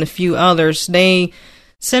Schultz and a few others, they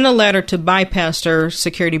sent a letter to bypass their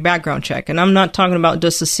security background check. And I'm not talking about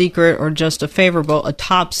just a secret or just a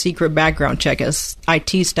top secret background check as IT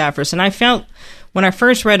staffers. And I felt, when I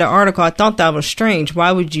first read the article, I thought that was strange.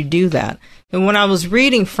 Why would you do that? And when I was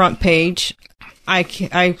reading Front Page,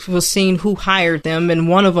 I was seeing who hired them, and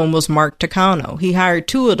one of them was Mark Takano. He hired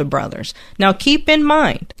two of the brothers. Now, keep in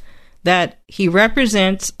mind that he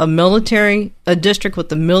represents a district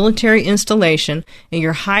with a military installation, and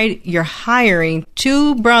you're hiring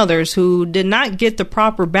two brothers who did not get the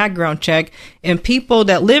proper background check, and people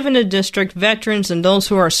that live in the district, veterans and those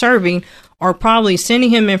who are serving, are probably sending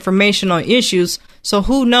him information on issues. So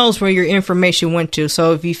who knows where your information went to?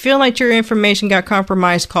 So if you feel like your information got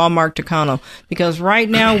compromised, call Mark Takano, because right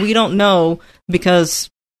now we don't know, because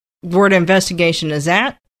where the investigation is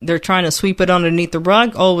at. They're trying to sweep it underneath the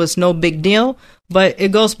rug. It's no big deal. But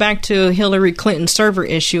it goes back to Hillary Clinton's server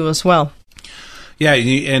issue as well. Yeah,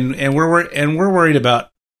 and we're worried about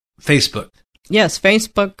Facebook. Yes,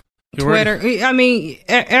 Facebook, Twitter. I mean,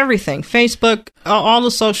 everything. Facebook, all the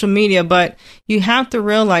social media. But you have to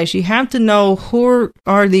realize, you have to know who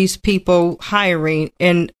are these people hiring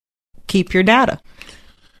and keep your data.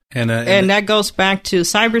 And that goes back to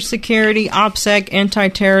cybersecurity, OPSEC,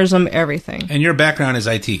 anti-terrorism, everything. And your background is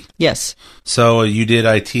IT. Yes. So you did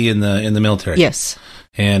IT in the military. Yes.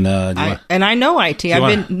 And I know IT.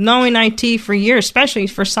 I've been knowing IT for years, especially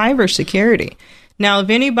for cybersecurity. Now, if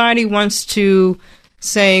anybody wants to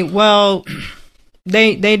say,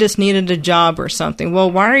 they just needed a job or something.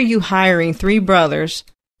 Well, why are you hiring three brothers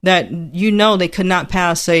that they could not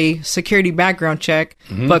pass a security background check,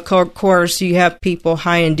 but of course you have people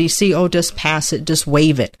high in D.C., just pass it, just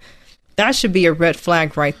waive it. That should be a red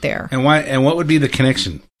flag right there. And why? And what would be the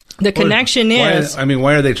connection? The connection is...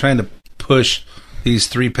 why are they trying to push these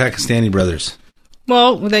three Pakistani brothers?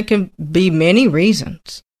 Well, there can be many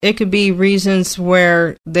reasons. It could be reasons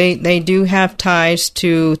where they do have ties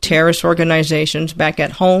to terrorist organizations back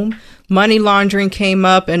at home. Money laundering came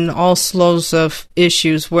up, and all slows of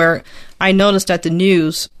issues where I noticed that the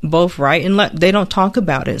news, both right and left, they don't talk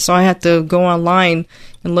about it. So I had to go online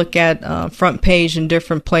and look at Front Page in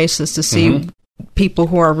different places to see people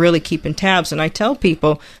who are really keeping tabs. And I tell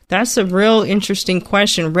people that's a real interesting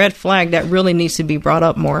question, red flag that really needs to be brought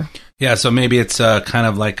up more. Yeah, so maybe it's kind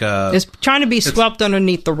of like it's trying to be swept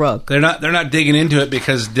underneath the rug. They're not digging into it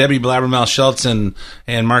because Debbie Blabbermouth Schultz and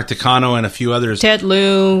Mark Takano and a few others, Ted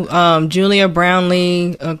Lieu, Julia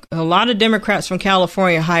Brownlee, a lot of Democrats from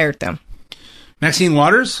California hired them. Maxine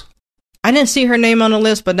Waters? I didn't see her name on the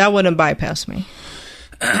list, but that wouldn't bypass me.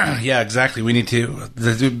 Yeah, exactly. We need to.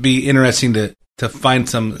 It would be interesting to find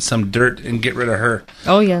some dirt and get rid of her.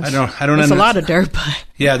 Oh yes, I don't. There's a lot of dirt, but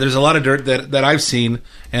yeah, there's a lot of dirt that I've seen,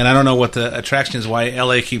 and I don't know what the attraction is. Why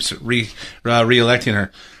LA keeps re-electing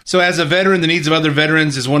her. So, as a veteran, the needs of other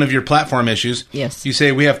veterans is one of your platform issues. Yes, you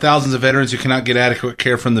say we have thousands of veterans who cannot get adequate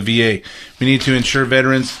care from the VA. We need to ensure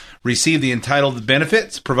veterans receive the entitled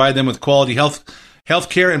benefits, provide them with quality health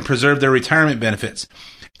care, and preserve their retirement benefits.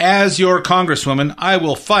 As your congresswoman, I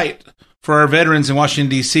will fight for our veterans in Washington,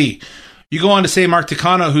 D.C. You go on to say Mark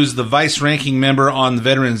Takano, who's the vice-ranking member on the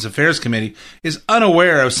Veterans Affairs Committee, is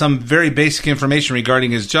unaware of some very basic information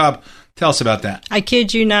regarding his job. Tell us about that. I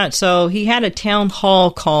kid you not. So he had a town hall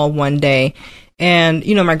call one day, and,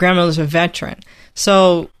 my grandmother's a veteran.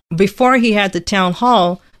 So before he had the town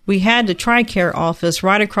hall, we had the TRICARE office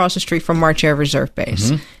right across the street from March Air Reserve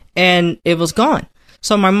Base, and it was gone.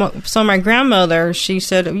 So my grandmother, she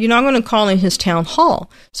said, I'm going to call in his town hall.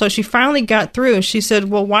 So she finally got through, and she said,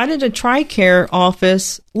 well, why did the TRICARE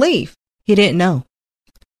office leave? He didn't know.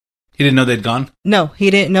 He didn't know they'd gone? No, he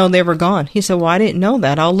didn't know they were gone. He said, well, I didn't know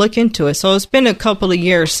that. I'll look into it. So it's been a couple of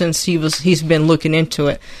years since he's been looking into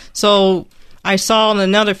it. So I saw on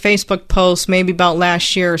another Facebook post maybe about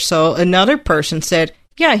last year or so, another person said,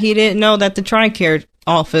 yeah, he didn't know that the TRICARE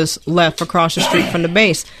office left across the street from the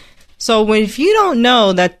base. So if you don't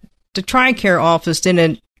know that the TRICARE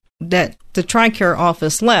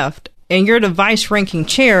office left, and you're the vice-ranking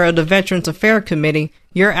chair of the Veterans Affairs Committee,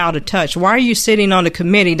 you're out of touch. Why are you sitting on a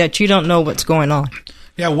committee that you don't know what's going on?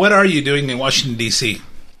 Yeah, what are you doing in Washington, D.C.?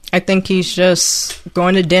 I think he's just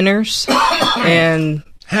going to dinners and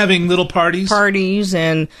having little parties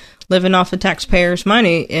and living off the taxpayers'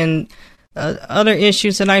 money. And other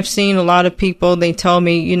issues that I've seen, a lot of people, they tell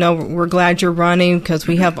me, we're glad you're running because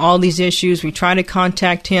we have all these issues. We try to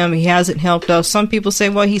contact him. He hasn't helped us. Some people say,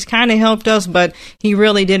 well, he's kind of helped us, but he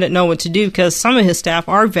really didn't know what to do because some of his staff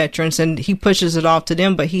are veterans and he pushes it off to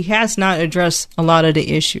them, but he has not addressed a lot of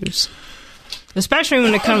the issues, especially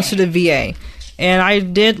when it comes to the VA. And I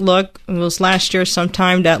did look, it was last year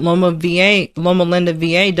sometime, that Loma Linda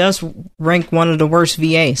VA does rank one of the worst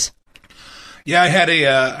VAs. Yeah, I had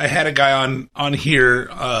a guy on here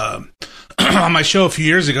on my show a few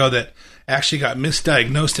years ago that actually got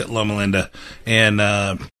misdiagnosed at Loma Linda, and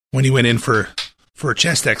when he went in for a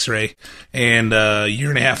chest X-ray, and a year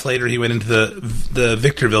and a half later he went into the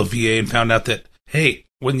Victorville VA and found out that, hey,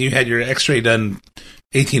 when you had your X-ray done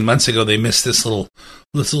 18 months ago, they missed this little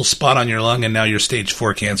spot on your lung, and now you're stage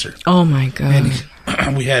 4 cancer. Oh my God!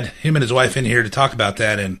 And we had him and his wife in here to talk about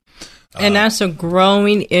that, and that's a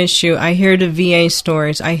growing issue. I hear the VA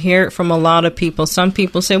stories. I hear it from a lot of people. Some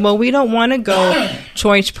people say, well, we don't want to go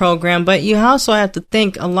choice program, but you also have to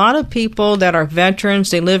think a lot of people that are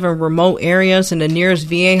veterans, they live in remote areas and the nearest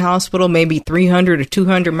VA hospital may be 300 or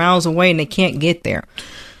 200 miles away and they can't get there.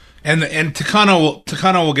 And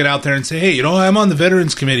Takano will get out there and say, hey, I'm on the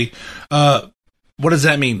Veterans Committee. What does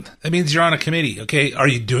that mean? That means you're on a committee. Okay. Are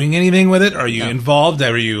you doing anything with it? Are you involved?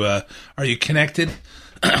 Are you connected?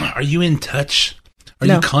 Are you in touch? Are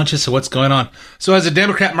you conscious of what's going on? So as a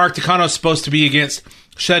Democrat, Mark Takano is supposed to be against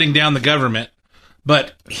shutting down the government,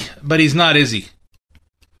 but he's not, is he?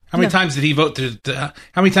 How many times did he vote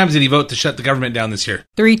to shut the government down this year?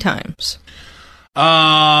 3 times.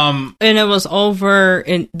 And it was over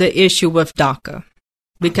in the issue with DACA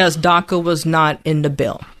because DACA was not in the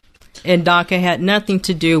bill. And DACA had nothing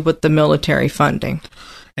to do with the military funding.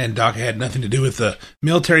 And DACA had nothing to do with the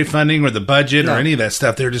military funding or the budget or any of that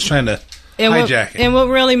stuff. They were just trying to hijack it. And what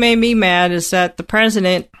really made me mad is that the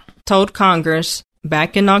president told Congress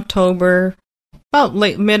back in October, about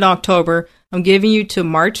mid-October, I'm giving you to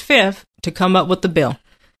March 5th to come up with the bill.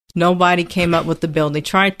 Nobody came up with the bill. They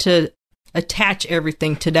tried to attach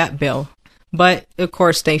everything to that bill, but of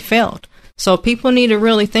course they failed. So people need to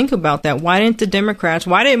really think about that. Why didn't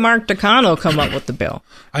Mark Takano come up with the bill?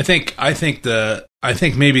 I think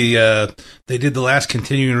maybe they did the last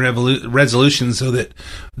continuing resolution so that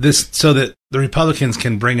the Republicans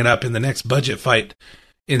can bring it up in the next budget fight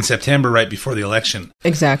in September, right before the election.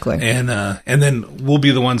 Exactly. And then we'll be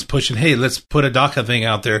the ones pushing, hey, let's put a DACA thing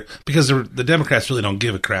out there because the Democrats really don't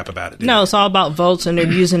give a crap about it. No, it's all about votes and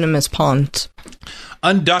they're using them as pawns.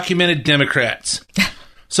 Undocumented Democrats.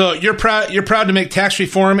 So you're proud to make tax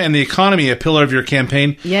reform and the economy a pillar of your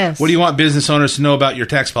campaign. Yes. What do you want business owners to know about your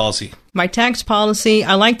tax policy? My tax policy,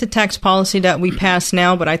 I like the tax policy that we pass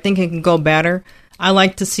now, but I think it can go better. I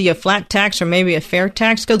like to see a flat tax or maybe a fair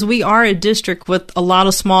tax because we are a district with a lot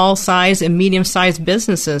of small size and medium sized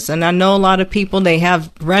businesses. And I know a lot of people, they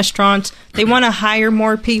have restaurants, they want to hire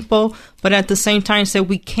more people, but at the same time say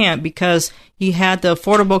we can't because you had the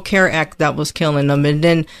Affordable Care Act that was killing them, and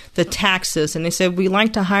then the taxes. And they said, we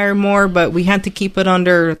like to hire more, but we had to keep it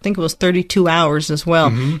under, I think it was 32 hours as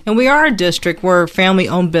well. Mm-hmm. And we are a district where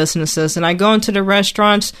family-owned businesses. And I go into the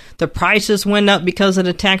restaurants, the prices went up because of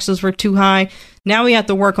the taxes were too high. Now we have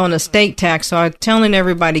to work on the state tax. So I'm telling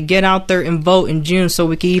everybody, get out there and vote in June so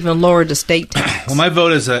we can even lower the state tax. Well, my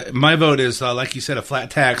vote is like you said, a flat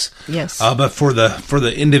tax. Yes. But for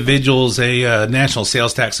the individuals, a national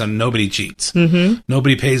sales tax on nobody cheats. Mm-hmm.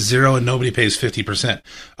 Nobody pays 0 and nobody pays 50%.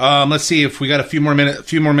 Let's see if we got a few more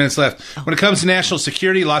minutes left. When it comes to national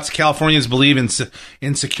security, lots of Californians believe in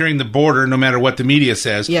securing the border, no matter what the media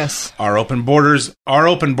says. Yes. Our open borders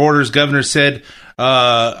governor said.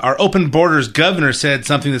 Our open borders governor said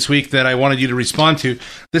something this week that I wanted you to respond to.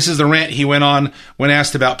 This is the rant he went on when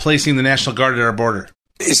asked about placing the National Guard at our border.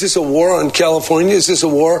 Is this a war on California? Is this a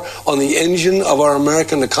war on the engine of our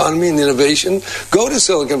American economy and innovation? Go to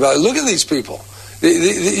Silicon Valley. Look at these people.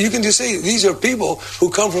 You can just say these are people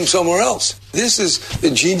who come from somewhere else. This is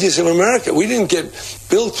the genius of America. We didn't get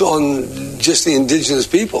built on just the indigenous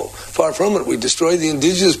people. Far from it. We destroyed the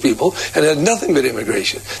indigenous people and had nothing but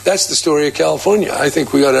immigration. That's the story of California. I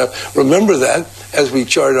think we ought to remember that as we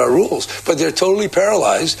chart our rules. But they're totally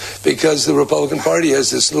paralyzed because the Republican Party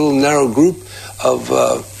has this little narrow group of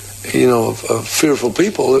fearful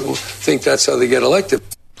people that think that's how they get elected.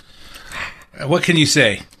 What can you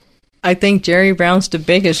say? I think Jerry Brown's the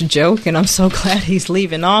biggest joke, and I'm so glad he's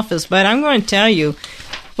leaving office. But I'm going to tell you,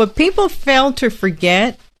 what people fail to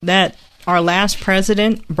forget that our last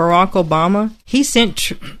president, Barack Obama, he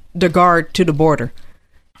sent the Guard to the border.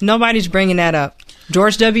 Nobody's bringing that up.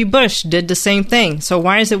 George W. Bush did the same thing. So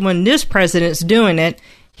why is it when this president's doing it,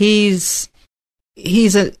 he's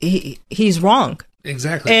wrong?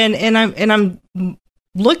 Exactly. And I'm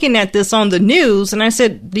looking at this on the news, and I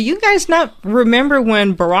said, do you guys not remember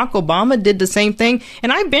when Barack Obama did the same thing?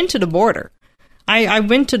 And I've been to the border. I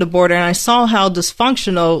went to the border, and I saw how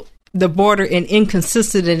dysfunctional the border and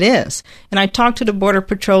inconsistent it is. And I talked to the Border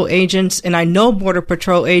Patrol agents, and I know Border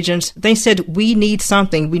Patrol agents. They said, we need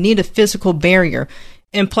something. We need a physical barrier.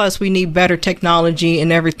 And plus, we need better technology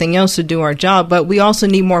and everything else to do our job. But we also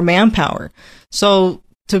need more manpower. So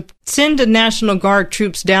to send the National Guard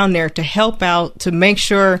troops down there to help out, to make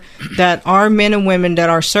sure that our men and women that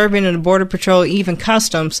are serving in the Border Patrol, even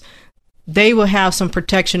Customs, they will have some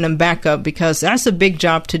protection and backup, because that's a big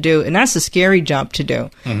job to do, and that's a scary job to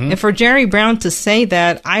do. Mm-hmm. And for Jerry Brown to say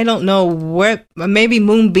that, I don't know what, maybe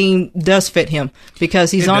Moonbeam does fit him,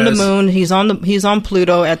 because he's on the moon, he's on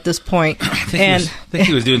Pluto at this point. I think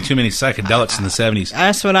he was doing too many psychedelics in the 70s.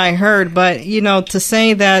 That's what I heard. But, to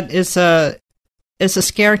say that it's a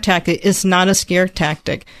scare tactic, it's not a scare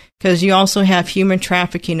tactic, because you also have human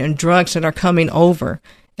trafficking and drugs that are coming over.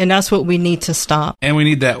 And that's what we need to stop. And we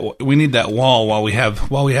need that wall while we have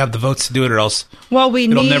the votes to do it, or else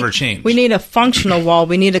it'll never change. We need a functional wall.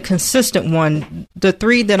 We need a consistent one. The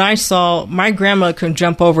 3 that I saw, my grandma can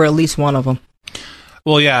jump over at least one of them.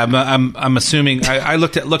 Well, yeah, I'm assuming. I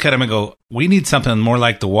look at him and go, we need something more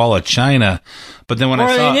like the Wall of China. But then when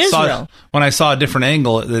I saw a different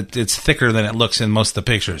angle, it's thicker than it looks in most of the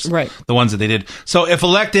pictures. Right. The ones that they did. So if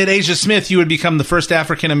elected, Asia Smith, you would become the first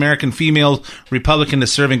African-American female Republican to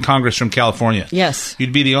serve in Congress from California. Yes.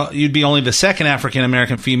 You'd be only the second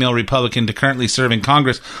African-American female Republican to currently serve in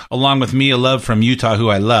Congress, along with Mia Love from Utah, who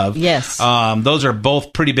I love. Yes. Those are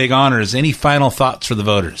both pretty big honors. Any final thoughts for the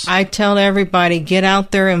voters? I tell everybody, get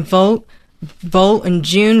out there and vote. Vote in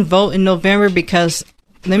June, vote in November, because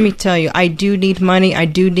let me tell you, I do need money, I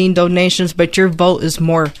do need donations, but your vote is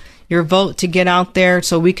more. Your vote to get out there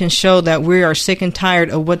so we can show that we are sick and tired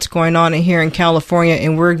of what's going on here in California,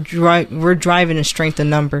 and we're driving in strength in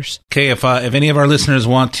numbers. Okay, if any of our listeners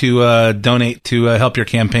want to donate to help your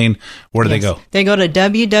campaign, where do they go? They go to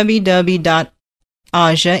www.aja,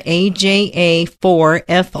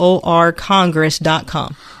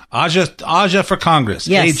 AJA4FORCongress.com. Aja for Congress.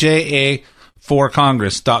 Yes.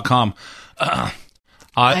 AJA4Congress.com.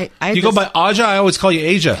 You go by Aja? I always call you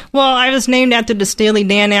Asia. Well, I was named after the Steely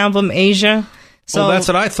Dan album, Asia. So that's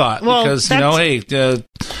what I thought. Because, hey,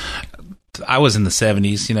 I was in the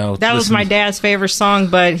 70s, That was my dad's favorite song,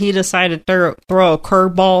 but he decided to throw a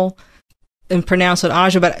curveball and pronounce it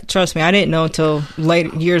Aja, but trust me, I didn't know until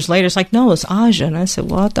years later. It's like, no, it's Aja. And I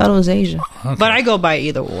said, well, I thought it was Asia. Okay. But I go by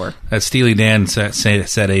either or. That Steely Dan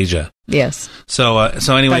said Asia. Yes. So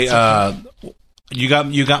anyway, you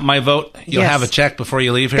got my vote. You'll have a check before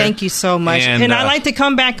you leave here. Thank you so much. And I'd like to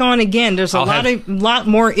come back on again. There's a lot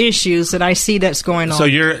more issues that I see that's going on.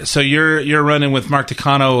 So you're running with Mark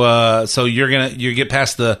Takano. So you get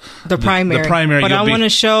past the primary. The primary. But I want to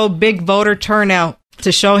show big voter turnout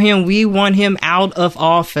to show him we want him out of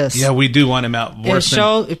office. Yeah, we do want him out.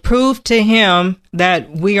 Prove to him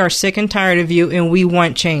that we are sick and tired of you and we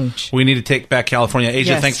want change. We need to take back California.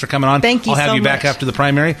 Asia, thanks for coming on. Thank you. I'll have you back after the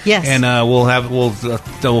primary. Yes, and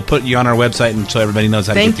we'll put you on our website and so everybody knows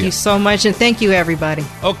how to get to you. Thank you so much, and thank you, everybody.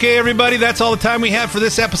 Okay, everybody, that's all the time we have for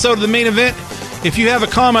this episode of The Main Event. If you have a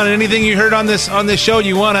comment on anything you heard on this show,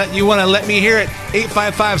 you wanna let me hear it.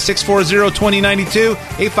 855-640-2092.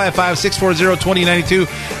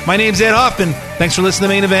 855-640-2092. My name's Ed Hoffman. Thanks for listening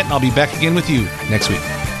to The Main Event, and I'll be back again with you next week.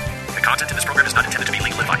 The content of this program is not intended to be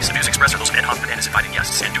legal advice. The views expressed are those of Ed Hoffman and his invited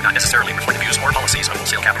guests and do not necessarily reflect the views or policies of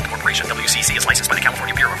Wholesale Capital Corporation. WCC is licensed by the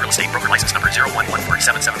California Bureau of Real Estate, broker license number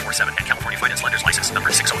 011477747, and California Finance Lenders license number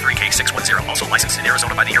 603K610. Also licensed in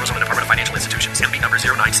Arizona by the Arizona Department of Financial Institutions. MB number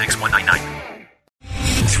 096199.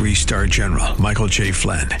 3-star General Michael J.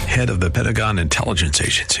 Flynn, head of the Pentagon Intelligence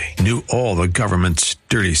Agency, knew all the government's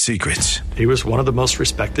dirty secrets. He was one of the most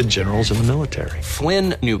respected generals in the military.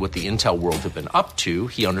 Flynn knew what the intel world had been up to.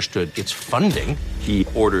 He understood its funding. He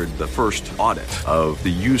ordered the first audit of the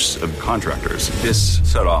use of contractors. This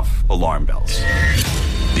set off alarm bells.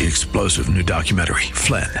 The explosive new documentary,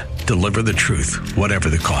 Flynn, Deliver the Truth, Whatever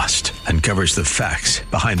the Cost, uncovers the facts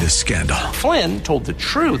behind this scandal. Flynn told the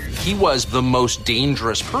truth. He was the most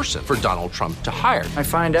dangerous person for Donald Trump to hire. I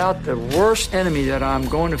find out the worst enemy that I'm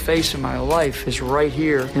going to face in my life is right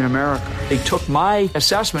here in America. They took my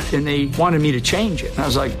assessment and they wanted me to change it. And I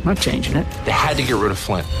was like, I'm not changing it. They had to get rid of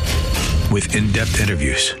Flynn. With in-depth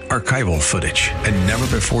interviews, archival footage, and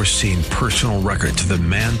never-before-seen personal records of the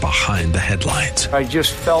man behind the headlines. I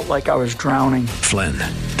just felt like I was drowning. Flynn,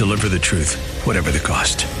 Deliver the Truth, Whatever the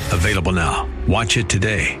Cost. Available now. Watch it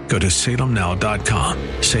today. Go to salemnow.com.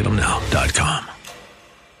 salemnow.com.